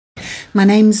My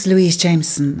name's Louise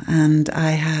Jameson and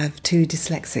I have 2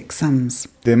 dyslexic sons.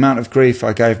 The amount of grief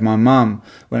I gave my mum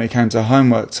when it came to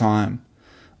homework time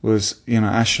was,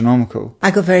 astronomical.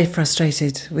 I got very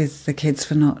frustrated with the kids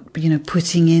for not,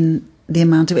 putting in the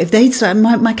amount of... If they'd start,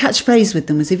 my catchphrase with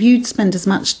them was, if you'd spend as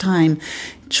much time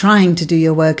trying to do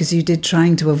your work as you did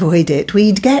trying to avoid it,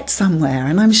 we'd get somewhere.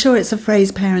 And I'm sure it's a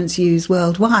phrase parents use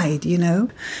worldwide,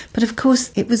 But of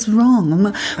course it was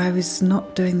wrong. I was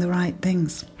not doing the right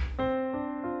things.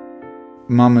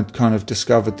 Mum had kind of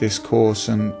discovered this course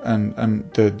and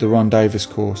the Ron Davis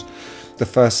course. The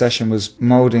first session was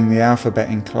moulding the alphabet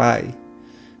in clay.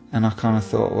 And I kind of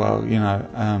thought, well,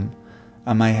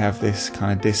 I may have this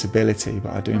kind of disability,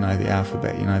 but I do know the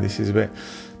alphabet, this is a bit...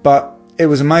 But it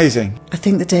was amazing. I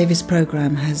think the Davis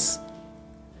Programme has,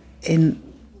 in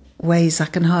ways I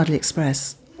can hardly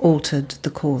express, altered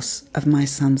the course of my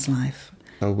son's life.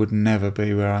 I would never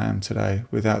be where I am today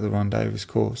without the Ron Davis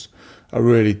course. I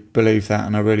really believe that,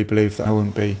 and I really believe that I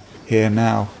wouldn't be here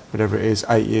now, whatever it is,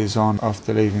 8 years on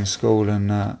after leaving school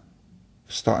and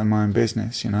starting my own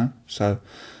business, So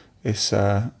it's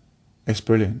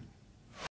brilliant.